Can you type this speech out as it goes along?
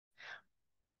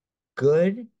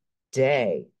Good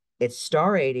day. It's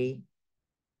star 80,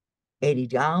 80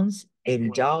 downs, 80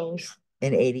 dolls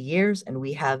in 80 years. And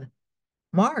we have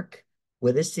Mark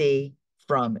with a C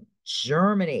from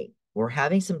Germany. We're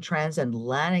having some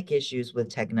transatlantic issues with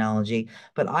technology,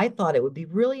 but I thought it would be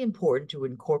really important to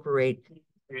incorporate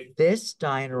this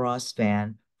Diana Ross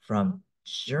fan from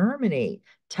Germany.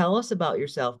 Tell us about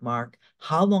yourself, Mark.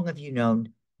 How long have you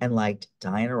known and liked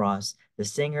Diana Ross, the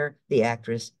singer, the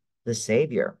actress, the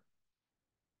savior?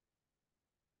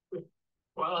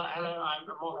 Well, hello, I'm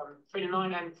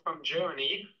 29 and from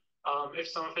Germany. If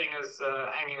something is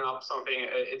hanging up, something,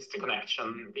 it's the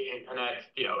connection, the internet,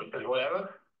 the ocean,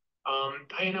 whatever.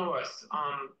 Diana Ross,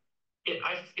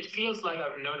 it feels like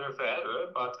I've known her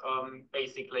forever, but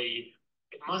basically,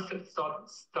 it must have started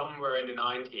somewhere in the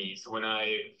 90s when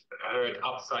I heard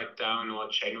Upside Down or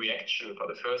Chain Reaction for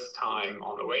the first time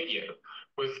on the radio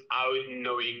without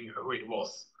knowing who it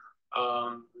was.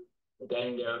 Um,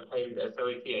 then there came the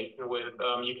association with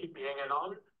You Keep Me Hanging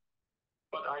On,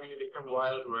 but I knew the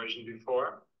Wild version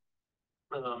before.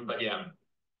 But yeah,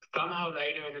 somehow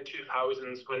later in the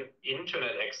 2000s, when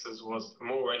internet access was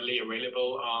more readily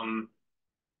available,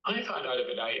 I found out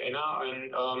about Diana,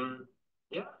 and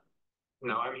yeah,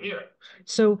 now I'm here.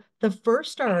 So the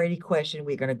first already question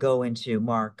we're going to go into,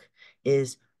 Mark,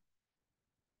 is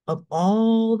of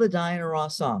all the Diana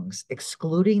Ross songs,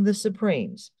 excluding the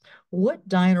Supremes, what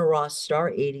Diana Ross Star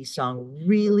 80 song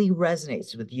really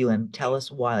resonates with you and tell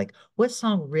us why? Like what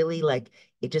song really like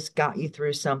it just got you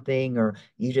through something or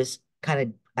you just kind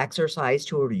of exercise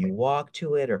to it or you walk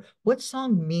to it or what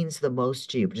song means the most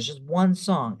to you? But it's just one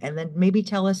song and then maybe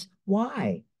tell us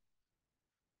why.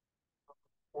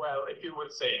 Well, if you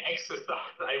would say exercise,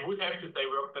 I would have to say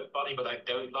Work That Body, but I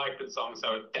don't like the song,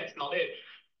 so that's not it.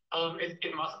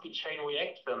 It must be Chain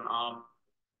Reaction.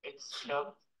 It's just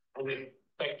an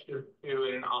infectious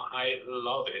tune. I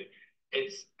love it.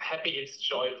 It's happy, it's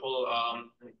joyful.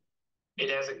 It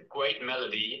has a great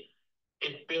melody.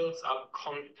 It builds up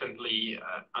constantly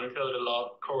until the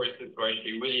last chorus is where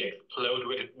she really explodes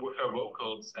with her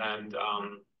vocals. And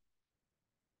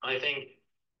I think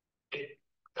it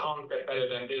can't get better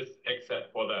than this,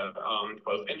 except for the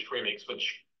 12-inch remix,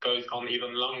 which goes on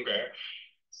even longer.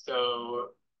 So,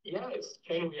 yeah, it's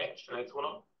Chain Reaction. It's one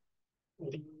of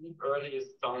the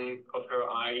earliest songs of her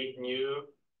I knew.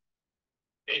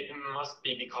 It must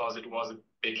be because it was a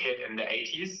big hit in the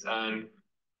 80s. And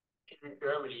in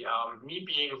Germany, me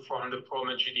being from the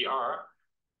former GDR,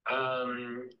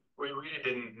 we really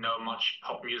didn't know much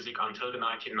pop music until the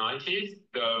 1990s.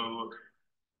 So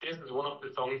this is one of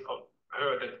the songs of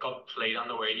her that got played on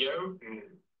the radio,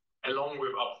 along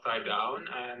with Upside Down.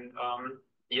 And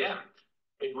yeah,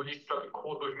 it really struck a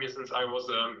chord with me since I was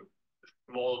a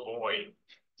small boy.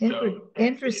 So that's it.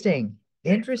 Interesting.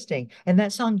 Interesting. And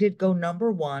that song did go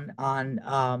number one on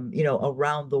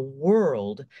around the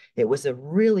world. It was a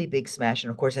really big smash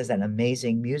and of course has an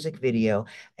amazing music video.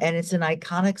 And it's an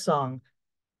iconic song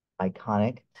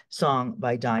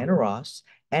by Diana Ross.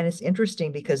 And it's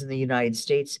interesting because in the United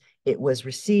States, it was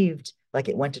received like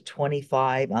it went to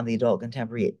 25 on the adult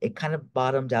contemporary. It kind of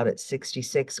bottomed out at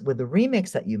 66 with the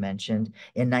remix that you mentioned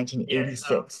in Yes,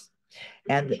 1986.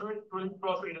 the And first release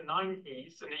was in the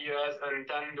 90s in the US, and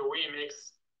then the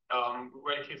remix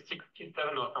went to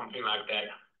 67 or something like that.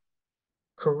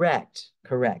 correct,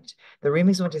 correct. The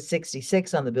remix went to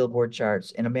 66 on the Billboard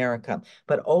charts in America,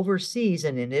 but overseas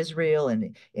and in Israel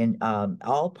and in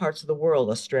all parts of the world,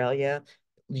 Australia,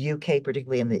 UK,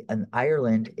 particularly in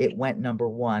Ireland, it went number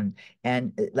one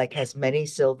and it, like has many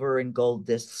silver and gold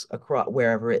discs across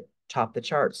wherever it topped the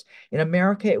charts. In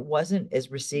America, it wasn't as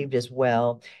received as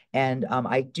well. And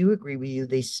I do agree with you.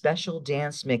 The special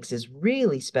dance mix is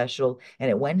really special, and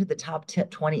it went to the top 10,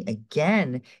 20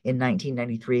 again in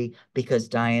 1993 because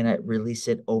Diana released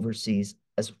it overseas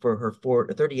as for her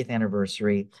 30th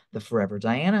anniversary, the Forever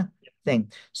Diana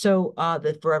thing. So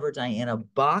the Forever Diana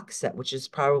box set, which is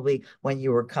probably when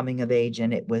you were coming of age,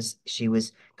 and she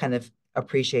was kind of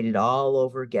appreciated all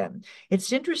over again.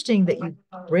 It's interesting that you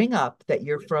bring up that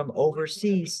you're from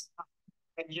overseas.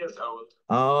 10 years old.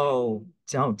 Oh,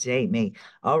 don't date me.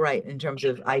 All right, in terms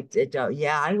of I did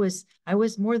yeah, I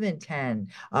was more than 10,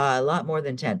 a lot more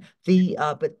than 10. The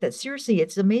but that seriously,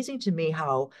 it's amazing to me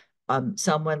how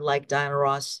someone like Diana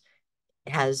Ross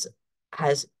has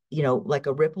like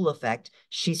a ripple effect.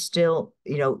 She still,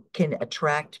 can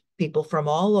attract people from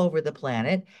all over the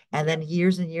planet. And then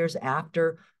years and years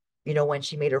after, when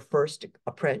she made her first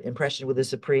impression with the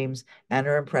Supremes and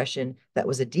her impression that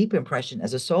was a deep impression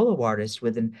as a solo artist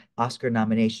with an Oscar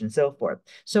nomination and so forth.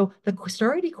 So the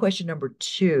question number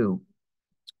two,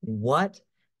 what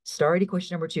Star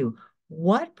question number two,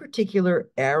 What particular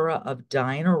era of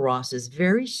Diana Ross's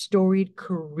very storied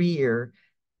career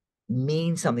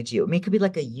mean something to you? I mean, it could be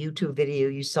like a YouTube video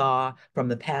you saw from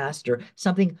the past or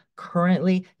something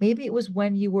currently. Maybe it was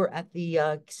when you were at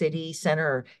the city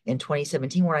center in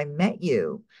 2017 where I met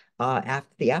you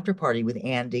after the after party with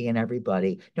Andy and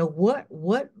everybody. Now, what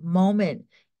moment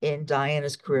in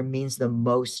Diana's career means the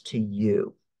most to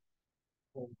you?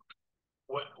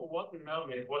 What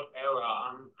moment, what era?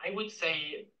 I would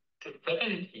say the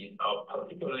 70s are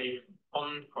particularly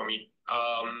fun for me.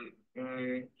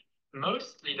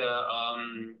 Mostly the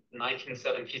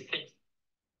 1976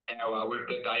 era with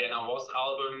the Diana Ross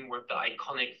album, with the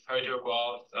iconic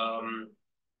photographs,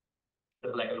 the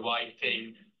black and white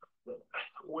thing,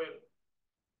 with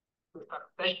the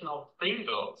succession of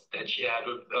singles that she had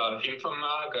with Thing from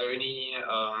Margoni.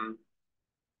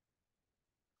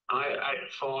 I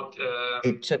thought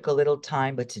It took a little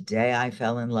time, but today I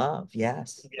fell in love.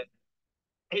 Yes. yeah,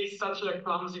 it's such a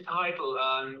clumsy title,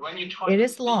 and when you try It to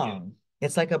is speak it, long.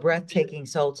 It's like a breathtaking,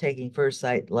 soul-taking, first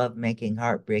sight, love-making,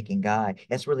 heartbreaking guy.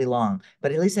 It's really long,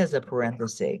 but at least has a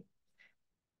parenthesis.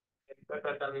 it's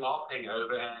better than laughing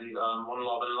over and One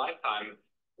Love in a Lifetime.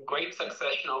 Great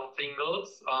succession of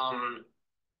singles,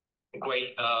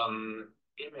 great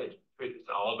image for this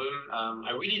album.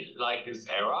 I really like this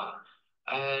era,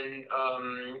 and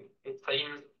it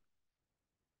seems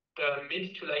the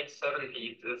mid to late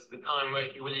 70s is the time where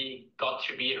he really got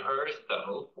to be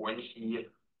herself when he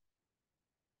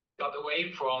got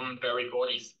away from Barry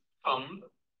Gordy's thumb,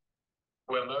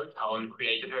 where Motown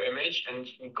created her image, and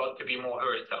she got to be more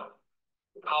herself,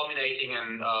 culminating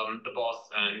in The Boss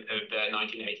and the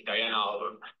 1980 Diana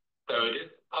album. So this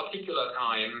particular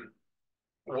time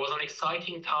was an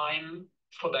exciting time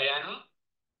for Diana,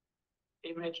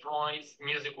 image-wise,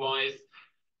 music-wise.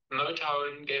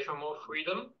 Motown gave her more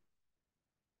freedom,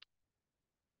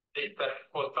 except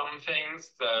for some things.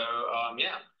 So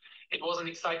yeah, it was an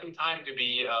exciting time to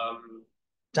be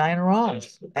Diana uh,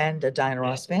 Ross and a Diana yeah,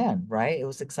 Ross fan, right? It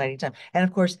was an exciting time. And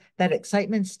of course, that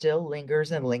excitement still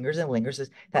lingers and lingers and lingers.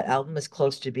 That album is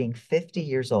close to being 50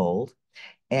 years old,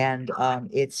 and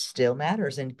it still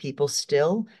matters, and people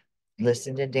still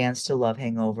listened and danced to Love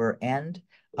Hangover. And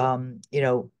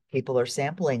people are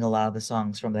sampling a lot of the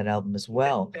songs from that album as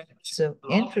well. So laughing. I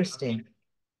mean, interesting. it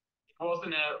was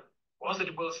in a was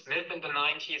it Will Smith in the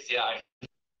 90s? Yeah,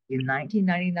 In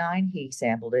 1999, he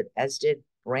sampled it, as did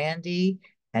Brandy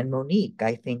and Monique.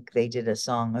 I think they did a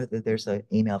song. There's an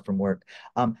email from work.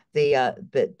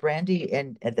 But Brandy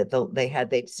and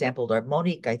they sampled, or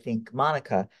Monique, I think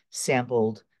Monica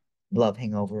sampled Love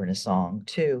Hangover in a song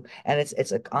too. And it's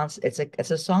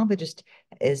a song that just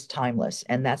is timeless.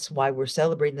 And that's why we're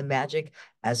celebrating the magic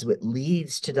as it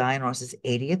leads to Diana Ross's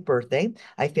 80th birthday.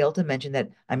 I failed to mention that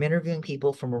I'm interviewing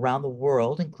people from around the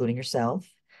world, including yourself,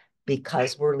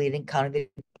 because we're leading counting the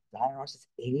Diana Ross's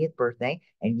 80th birthday.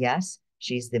 And yes,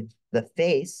 she's the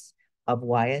face of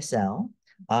YSL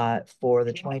for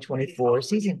the 2024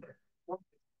 season.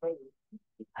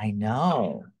 I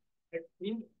know.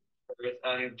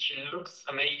 and she looks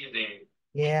amazing.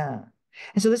 Yeah.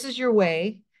 And so this is your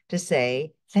way to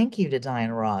say thank you to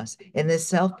Diana Ross in this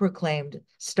self-proclaimed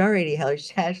Star 80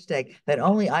 hashtag that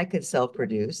only I could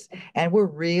self-produce. And we're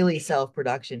really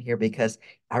self-production here because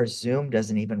our Zoom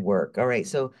doesn't even work. All right.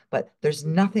 So, but there's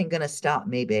nothing going to stop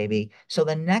me, baby. So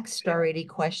the next Star 80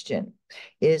 question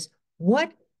is,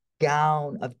 what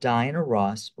gown of Diana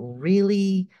Ross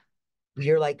really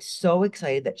you're like so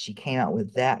excited that she came out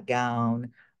with that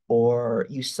gown, or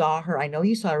you saw her. I know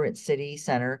you saw her at City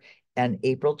Center on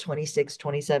April 26,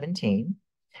 2017.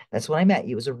 That's when I met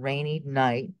you. It was a rainy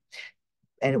night,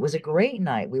 and it was a great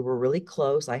night. We were really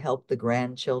close. I helped the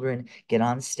grandchildren get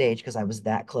on stage because I was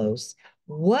that close.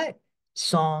 What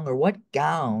song or what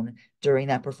gown during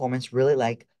that performance really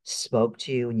like spoke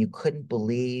to you and you couldn't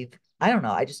believe? I don't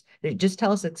know. Just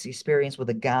tell us this experience with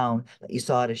a gown that you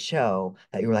saw at a show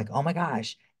that you were like, oh my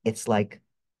gosh, it's like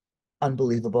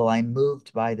unbelievable. I'm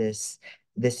moved by this.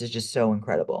 This is just so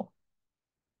incredible.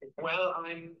 Well,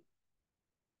 I'm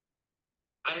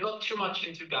not too much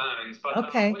into gowns, but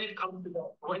Okay. when it comes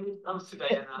to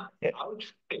Diana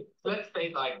outfit, let's say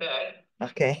it like that.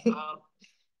 Okay. Um,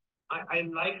 I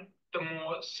like the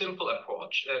more simple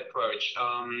approach. That's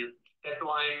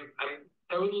why I'm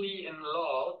totally in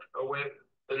love with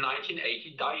the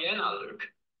 1980 Diana look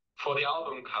for the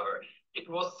album cover. It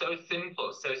was so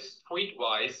simple, so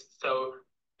streetwise, so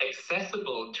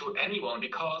accessible to anyone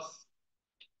because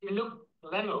you look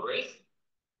glamorous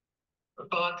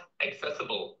but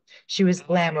accessible. She was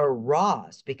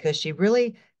glamorous because she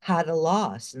really had a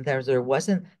loss. And there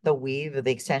wasn't the weave or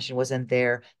the extension wasn't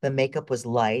there. The makeup was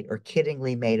light or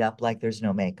kiddingly made up like there's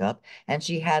no makeup. And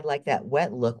she had like that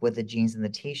wet look with the jeans and the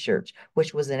t-shirts,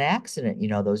 which was an accident. You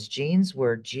know, those jeans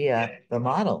were Gia, Yeah, the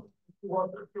model. she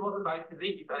was about to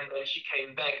leave, and then she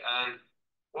came back, and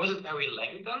was it Harry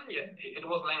Langdon? Yeah, it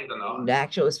was Langdon.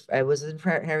 Actually, it was in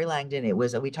Harry Langdon. It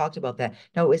was we talked about that.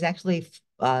 No, it was actually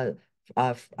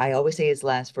I always say his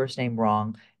last first name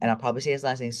wrong, and I'll probably say his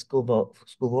last name Schoolbo.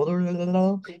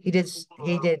 He did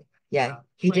yeah, Yeah.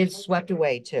 he did Swept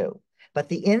Away too. But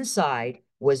the inside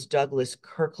was Douglas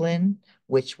Kirkland,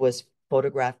 which was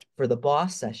photographed for the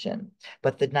Boss session.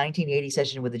 But the 1980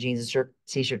 session with the jeans and shirt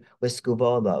t-shirt was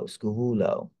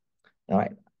Scuvulo. All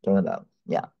right, throw it out.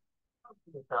 Yeah.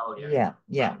 Italian. Yeah,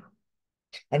 yeah.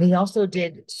 And he also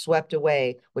did Swept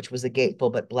Away, which was a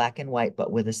gatefold, but black and white,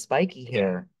 but with a spiky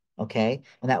hair. Okay.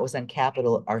 And that was on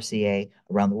Capital RCA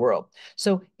around the world.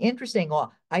 So interesting.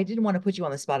 Well, I didn't want to put you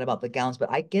on the spot about the gowns, but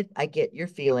I get your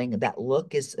feeling that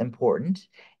look is important.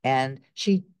 And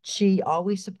she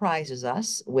always surprises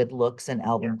us with looks and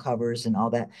album covers and all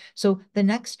that. So the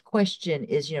next question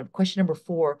is, question number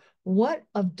 4. What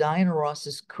of Diana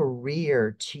Ross's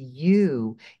career to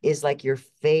you is like your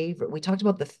favorite? We talked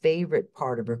about the favorite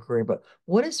part of her career, but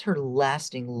what is her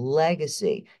lasting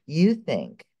legacy you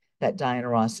think that Diana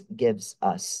Ross gives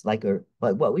us? Like, or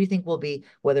what do you think will be,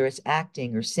 whether it's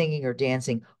acting or singing or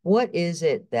dancing? What is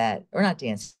it that, or not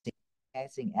dancing,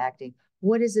 acting?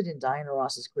 What is it in Diana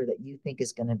Ross's career that you think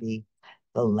is going to be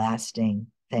the lasting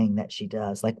thing that she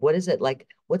does? Like, what is it like?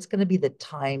 What's going to be the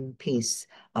timepiece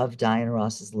of Diana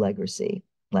Ross's legacy?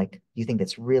 Like, you think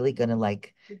that's really going to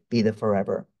like be the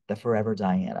forever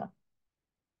Diana.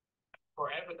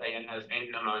 Forever Diane has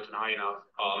Ain't No Mountain High Enough.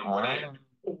 When I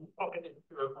Ah. pop it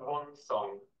into one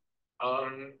song,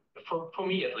 for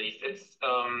me at least, it's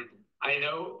I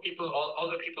know people, all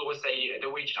other people would say the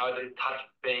reach out and touch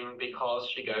thing because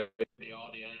she goes to the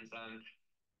audience, and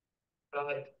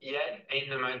but yet Ain't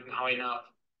No Mountain High Enough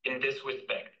in this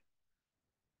respect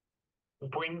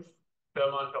brings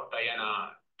so much of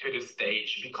Diana to the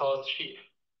stage because she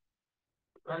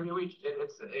when we reach it,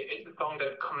 it's a song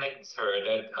that connects her,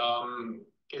 that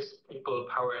gives people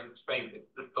power and strength.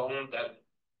 It's the song that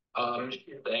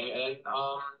she's saying in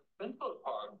Central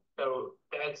Park. So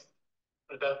that's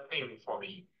the thing for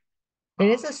me. It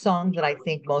is a song that I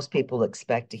think most people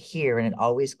expect to hear, and it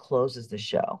always closes the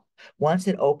show. Once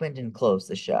it opened and closed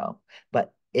the show,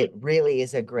 but it really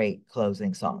is a great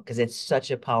closing song because it's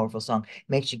such a powerful song. It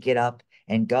makes you get up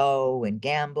and go and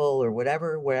gamble or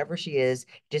whatever, wherever she is,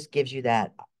 just gives you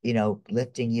that,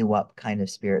 lifting you up kind of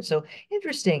spirit. So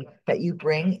interesting that you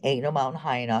bring Ain't No Mountain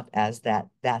High Enough as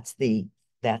that's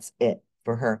it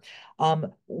for her.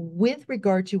 With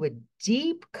regard to a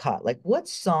deep cut, like what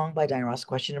song by Diana Ross,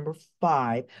 question number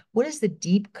 5, what is the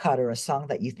deep cut or a song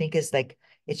that you think is like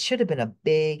it should have been a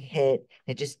big hit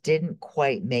and it just didn't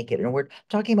quite make it? And we're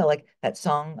talking about like that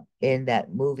song in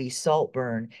that movie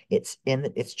Saltburn. It's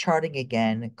charting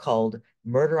again called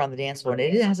Murder on the Dance Floor. And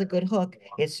it has a good hook.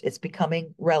 It's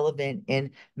becoming relevant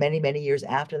in many, many years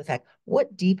after the fact.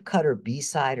 What deep cut or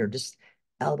B-side or just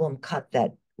album cut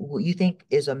that you think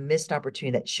is a missed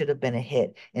opportunity that should have been a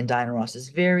hit in Diana Ross's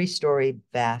very story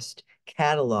vast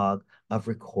catalog of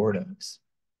recordings?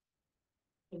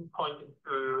 Pointing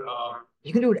to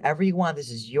You can do whatever you want. This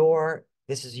is your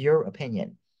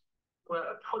opinion. well,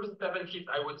 for the 70s,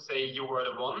 I would say You Were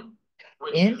the One,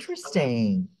 which is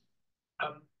Interesting.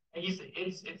 um,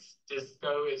 it's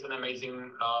disco is an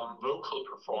amazing vocal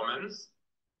performance.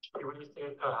 She really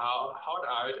sings her heart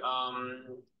out.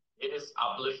 It is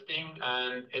uplifting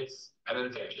and it's an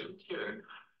infectious tune.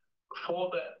 For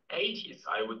the 80s,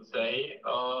 I would say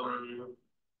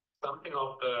something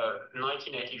of the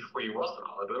 1983 was an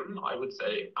album. I would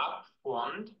say Up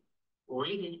Front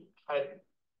really had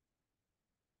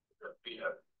been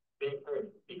a big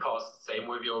hit because same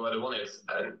with Your Other One is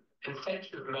an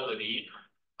infectious melody.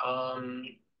 Um,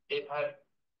 it had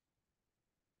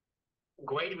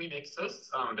great remixes.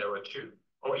 There were two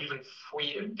or even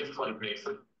three different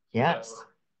mixes. Yes. So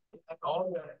it had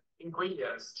all the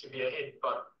ingredients to be a hit,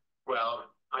 but well,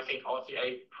 I think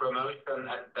RTA promotion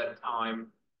at that time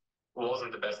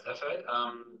wasn't the best effort.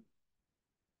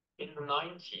 In the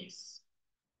 90s,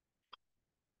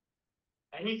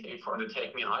 anything from the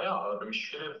Take Me Higher album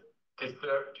should have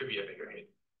deserved to be a bigger hit.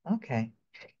 Okay.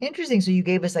 Interesting. So you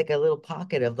gave us like a little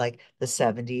pocket of like the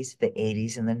 70s, the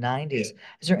 80s, and the 90s.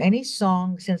 Is there any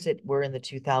song, since we're in the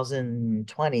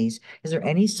 2020s, is there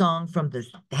any song from the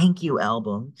Thank You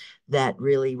album that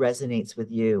really resonates with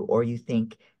you or you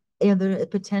think And then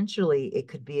potentially it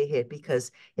could be a hit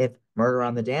because if Murder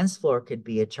on the Dance Floor could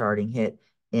be a charting hit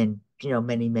in,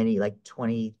 many, many, like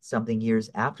 20 something years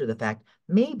after the fact,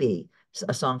 maybe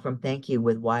a song from Thank You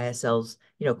with YSL's,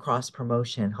 cross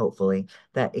promotion, hopefully,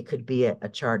 that it could be a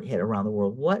chart hit around the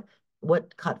world.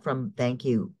 What cut from Thank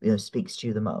You, speaks to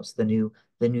you the most? The new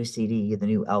CD, the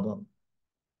new album,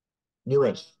 Uh,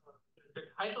 newish. the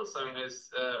title song is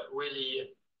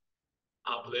really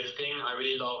uplifting. I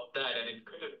really love that, and it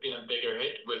could have been a bigger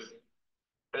hit with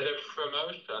better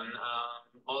promotion.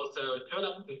 Also, Turn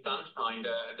Up the Sunshine,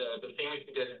 the thing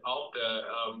we did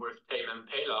after with Tame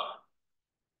Impala,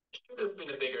 should have been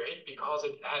a bigger hit because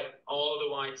it had all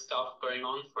the right stuff going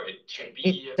on for it to It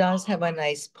be. does have a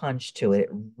nice punch to it.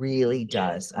 It really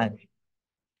Yeah, does. it's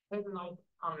nice.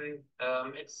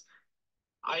 It's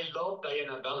I love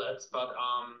Diana ballads, but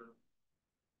I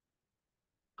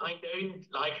don't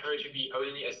like her to be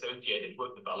only associated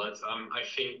with the ballads. I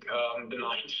think the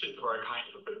 90s were kind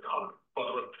of a bit gone.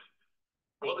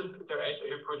 Was it Peter Edge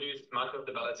who produced much of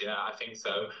the ballads? Yeah, I think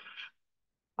so.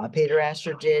 Peter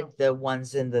Astor did the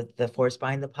ones in the Force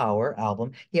Behind the Power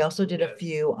album. He also did a Yes.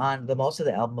 few on the most of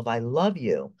the album of I Love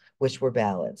You, which were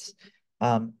ballads.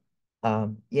 Um,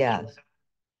 yeah,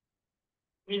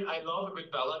 I mean, I love a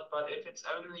good ballad, but if it's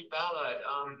only ballad,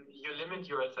 you limit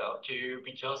yourself to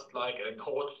be just like a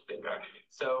chord singer.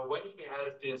 So when he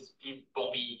has these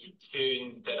bobby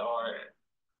tunes that are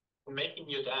making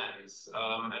you dance,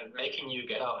 and making you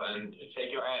get up and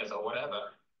shake your ass or whatever,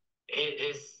 it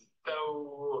is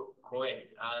so great.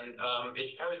 And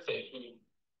it shows that he,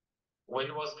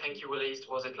 when was Thank You released?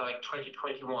 Was it like it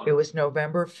 2021? was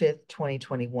November 5th,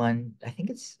 2021. I think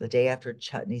it's the day after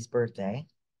Chutney's birthday.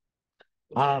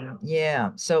 Yeah.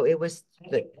 Yeah, so it was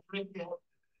the With a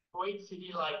great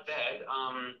CD like that,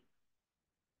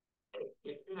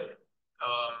 it did.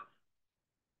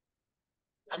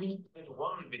 I mean, there's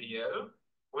one video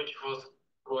which was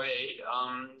great.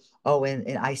 oh,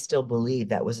 and I Still Believe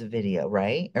that was a video,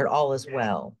 right? Or All Is Yeah,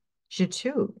 Well. Should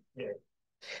too. yeah.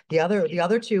 The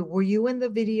other two, were you in the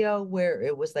video where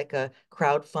it was like a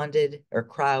crowd-funded or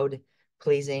crowd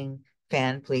pleasing,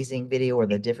 fan pleasing video where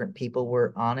the different people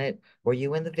were on it? Were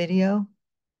you in the video?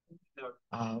 No,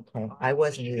 Oh, okay. I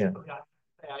wasn't either.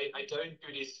 I don't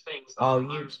do these things. Oh,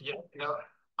 you, Yeah,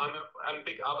 I'm a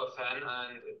big ABBA fan,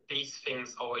 and these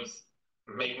things always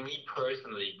make me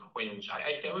personally cringe.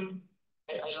 I don't.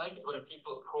 I like it when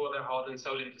people pour their heart and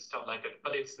soul into stuff like that,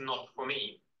 but it's not for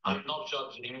me. I'm not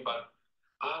judging, but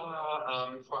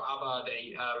ABBA, for ABBA,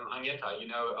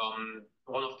 Agneta,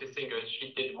 one of the singers,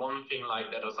 she did one thing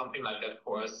like that or something like that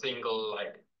for a single,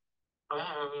 like, uh,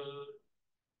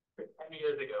 10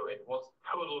 years ago. It was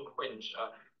total cringe.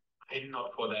 I'm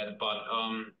not for that, but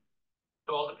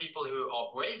to all the people who are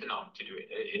brave enough to do it,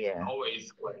 it's yeah.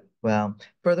 always great. Well,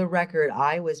 for the record,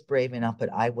 I was brave enough, but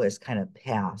I was kind of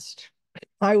passed.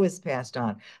 I was passed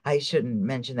on. I shouldn't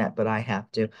mention that, but I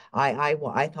have to. I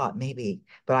thought maybe,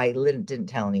 but I didn't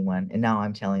tell anyone, and now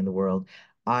I'm telling the world.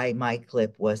 My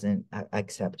clip wasn't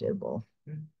acceptable.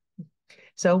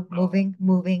 So moving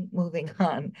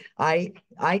on.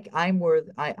 I'm worth.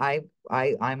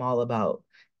 I'm all about.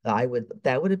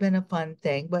 That would have been a fun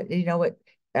thing, but you know what?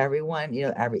 Everyone,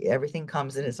 everything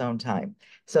comes in its own time.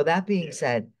 So that being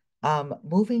said,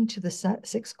 moving to the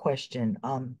sixth question.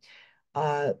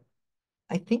 Uh,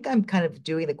 I think I'm kind of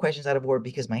doing the questions out of order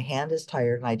because my hand is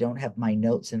tired and I don't have my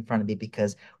notes in front of me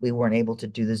because we weren't able to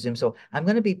do the Zoom. So I'm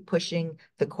going to be pushing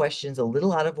the questions a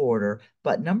little out of order.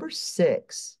 But number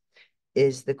six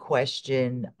is the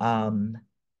question.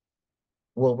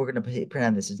 Well, we're going to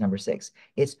pretend this is number six.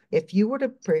 It's if you were to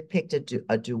pick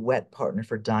a duet partner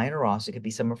for Diana Ross, it could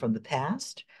be someone from the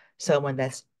past, someone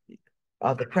that's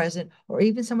of the present, or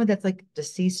even someone that's like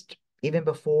deceased even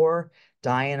before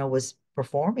Diana was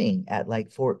performing at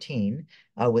like 14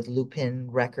 with Lupine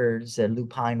Records, or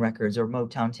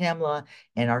Motown Tamla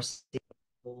and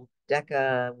RCA,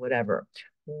 Decca, whatever.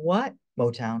 What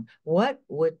Motown? What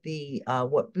would be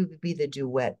the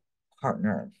duet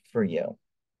partner for you?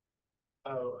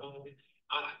 Oh,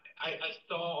 I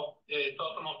saw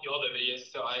some of the other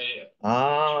videos, so I knew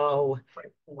Oh,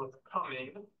 what was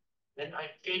coming, and I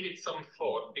gave it some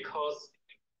thought because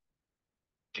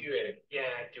do it, yeah,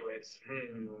 do it.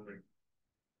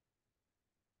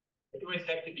 It always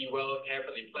have to be well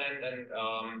carefully planned, and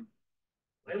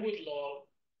I would love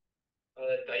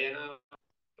Diana.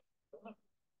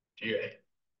 Do it.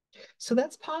 so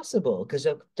that's possible because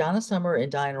Donna Summer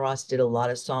and Diana Ross did a lot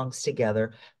of songs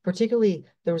together. Particularly,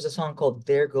 there was a song called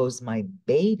 "There Goes My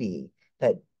Baby"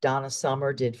 that Donna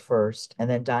Summer did first, and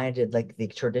then Diana did like the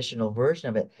traditional version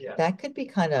of it. Yeah. That could be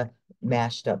kind of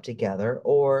mashed up together,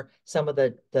 or some of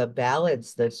the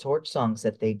ballads, the torch songs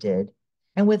that they did.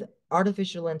 And with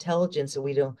artificial intelligence,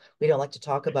 we don't like to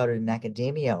talk about it in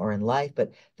academia or in life,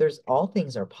 but there's all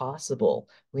things are possible,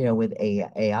 with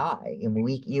AI. And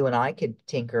you and I could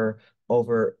tinker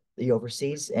over the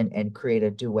overseas and create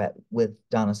a duet with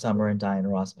Donna Summer and Diana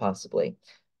Ross, possibly.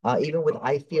 Even with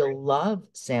I Feel Love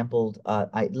sampled,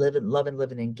 I Live and Love and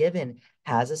Living and Given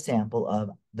has a sample of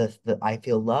the I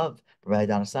Feel Love by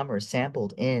Donna Summer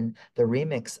sampled in the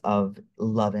remix of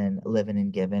Lovin', Livin'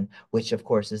 and Given, which of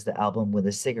course is the album with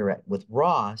a cigarette with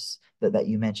Ross that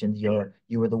you mentioned. You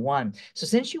were the one. So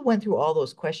since you went through all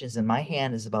those questions and my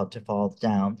hand is about to fall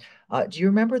down, do you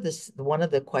remember this one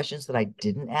of the questions that I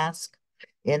didn't ask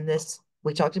in this?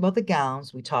 We talked about the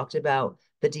gowns, we talked about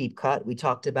the deep cut, we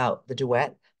talked about the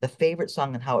duet, the favorite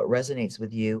song and how it resonates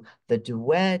with you, the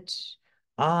duet,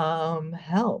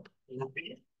 help.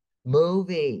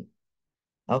 Movie.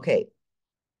 Okay.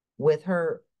 With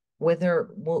her,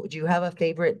 do you have a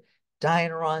favorite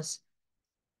Diana Ross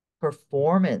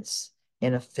performance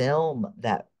in a film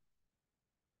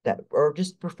or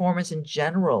just performance in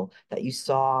general that you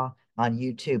saw on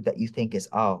YouTube that you think is,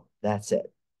 oh, that's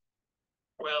it?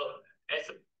 Well, as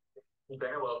a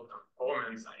general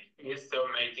performance, I think is so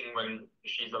amazing when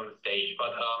she's on the stage.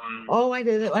 But Oh, I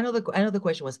did. I know the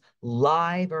question was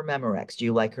live or Memorex. Do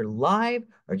you like her live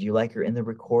or do you like her in the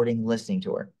recording listening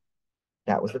to her?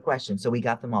 That was the question. So we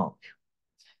got them all.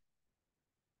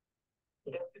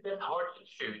 that's hard to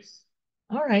choose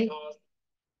All right. because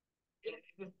in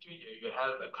the studio you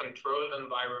have a controlled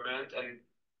environment, and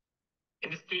in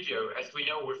the studio, as we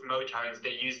know with Motowns,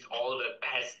 they used all the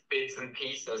best bits and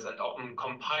pieces and often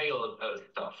compiled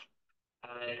stuff.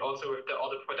 And also with the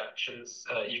other productions,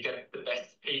 you get the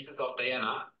best pieces of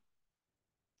Diana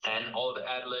and all the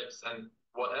ad libs and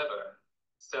whatever.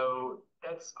 So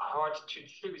that's hard to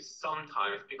choose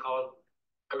sometimes because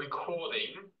a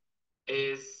recording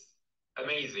is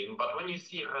amazing, but when you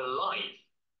see her live,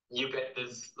 you get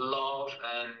this love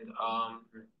and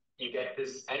you get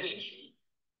this energy.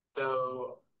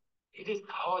 So it is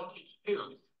hard to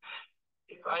choose.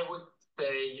 If I would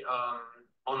say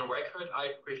on record,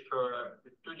 I prefer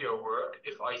the studio work.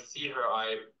 If I see her,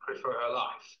 I prefer her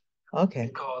live Okay.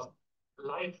 because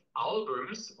live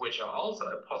albums, which are also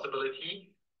a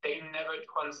possibility, they never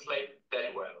translate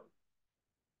that well.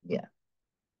 Yeah.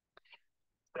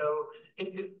 So it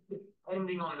is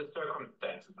depending on the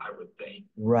circumstances, I would say.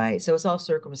 Right. So it's all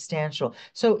circumstantial.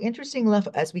 So interesting enough,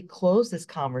 as we close this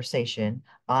conversation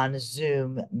on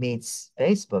Zoom meets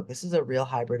Facebook, this is a real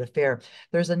hybrid affair.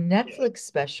 There's a Netflix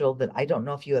special that I don't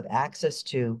know if you have access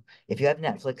to. If you have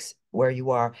Netflix where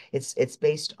you are, it's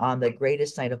based on the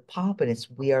greatest night of pop, and it's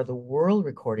We Are the World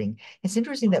recording. It's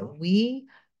interesting that we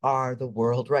are the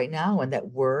world right now, and that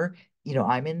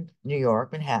I'm in New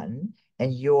York, Manhattan,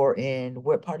 and you're in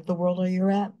what part of the world are you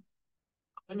at?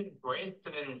 I'm in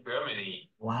Dresden in Germany.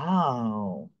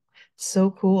 Wow.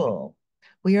 So cool.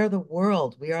 We are the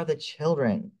world. We are the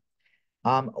children.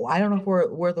 I don't know if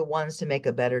we're the ones to make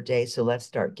a better day, so let's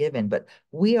start giving, but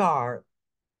we are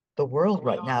the world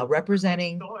We right are, now, I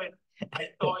representing. saw it. I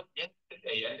saw it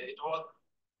yesterday, and it was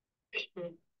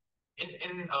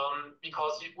in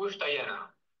because with Diana,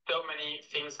 so many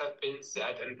things have been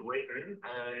said and written,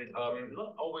 and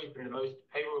not always in the most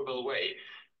favorable way,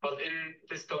 but in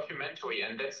this documentary,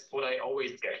 and that's what I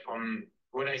always get from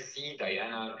when I see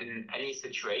Diana in any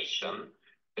situation,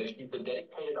 that she's a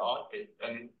dedicated artist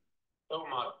and so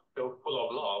much, so full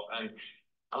of love. And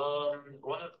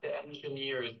one of the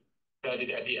engineers said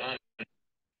it at the end,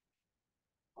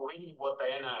 really what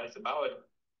Diana is about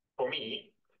for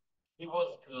me. He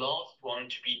was the last one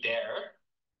to be there,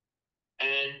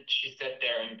 and she sat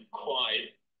there and cried,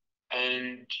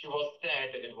 and she was sad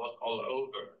that it was all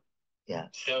over. Yeah.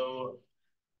 So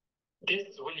this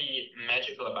is really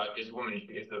magical about this woman.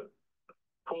 She is a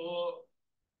full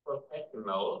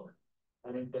professional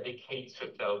and dedicates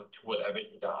herself to whatever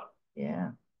she does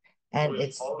Yeah. And with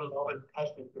it's all the love and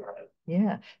passion she has.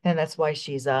 yeah, and that's why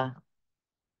she's I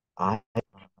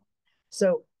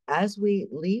so as we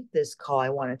leave this call, I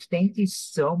want to thank you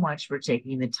so much for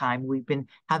taking the time. We've been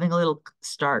having a little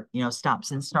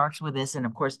stops and starts with this, and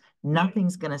of course,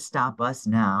 nothing's going to stop us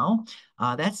now.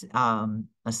 That's a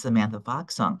Samantha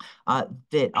Fox song.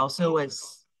 That also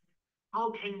is.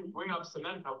 How can you bring up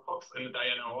Samantha Fox and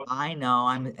Diana Ross? I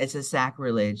know it's a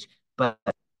sacrilege, but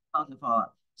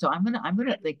so I'm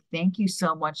gonna like thank you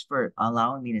so much for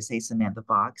allowing me to say Samantha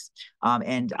Fox.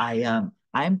 And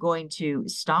I'm going to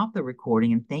stop the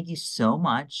recording and thank you so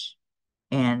much.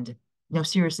 And no,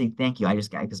 seriously, thank you. I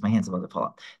just got because my hand's about to fall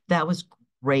off. That was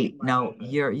Great. No,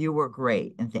 you were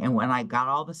great. And when I got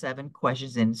all the 7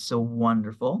 questions in, so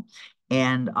wonderful.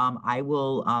 And I'm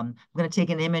gonna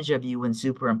take an image of you and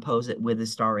superimpose it with the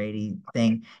star 80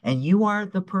 thing. And you are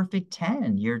the perfect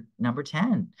 10. You're number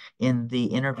 10 in the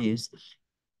interviews.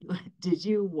 Did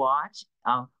you watch?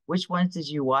 Which ones did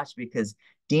you watch? Because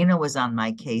Dina was on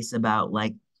my case about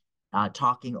like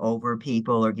talking over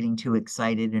people or getting too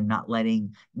excited and not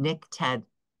letting Nick Ted.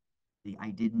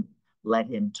 I didn't let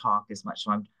him talk as much.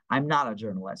 So I'm not a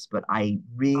journalist, but I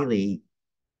really,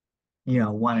 I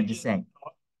wanted to just say,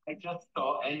 I just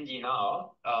saw Andy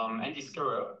now, Andy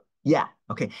Skurro. yeah,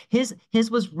 okay. His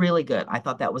was really good. I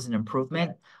thought that was an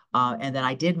improvement. And then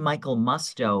I did Michael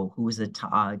Musto, who was a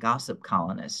gossip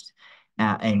columnist,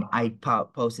 and I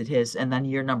posted his. And then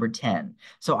you're number 10.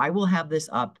 So I will have this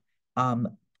up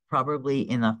probably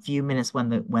in a few minutes when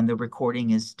the recording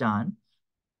is done.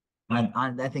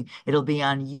 I think it'll be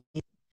on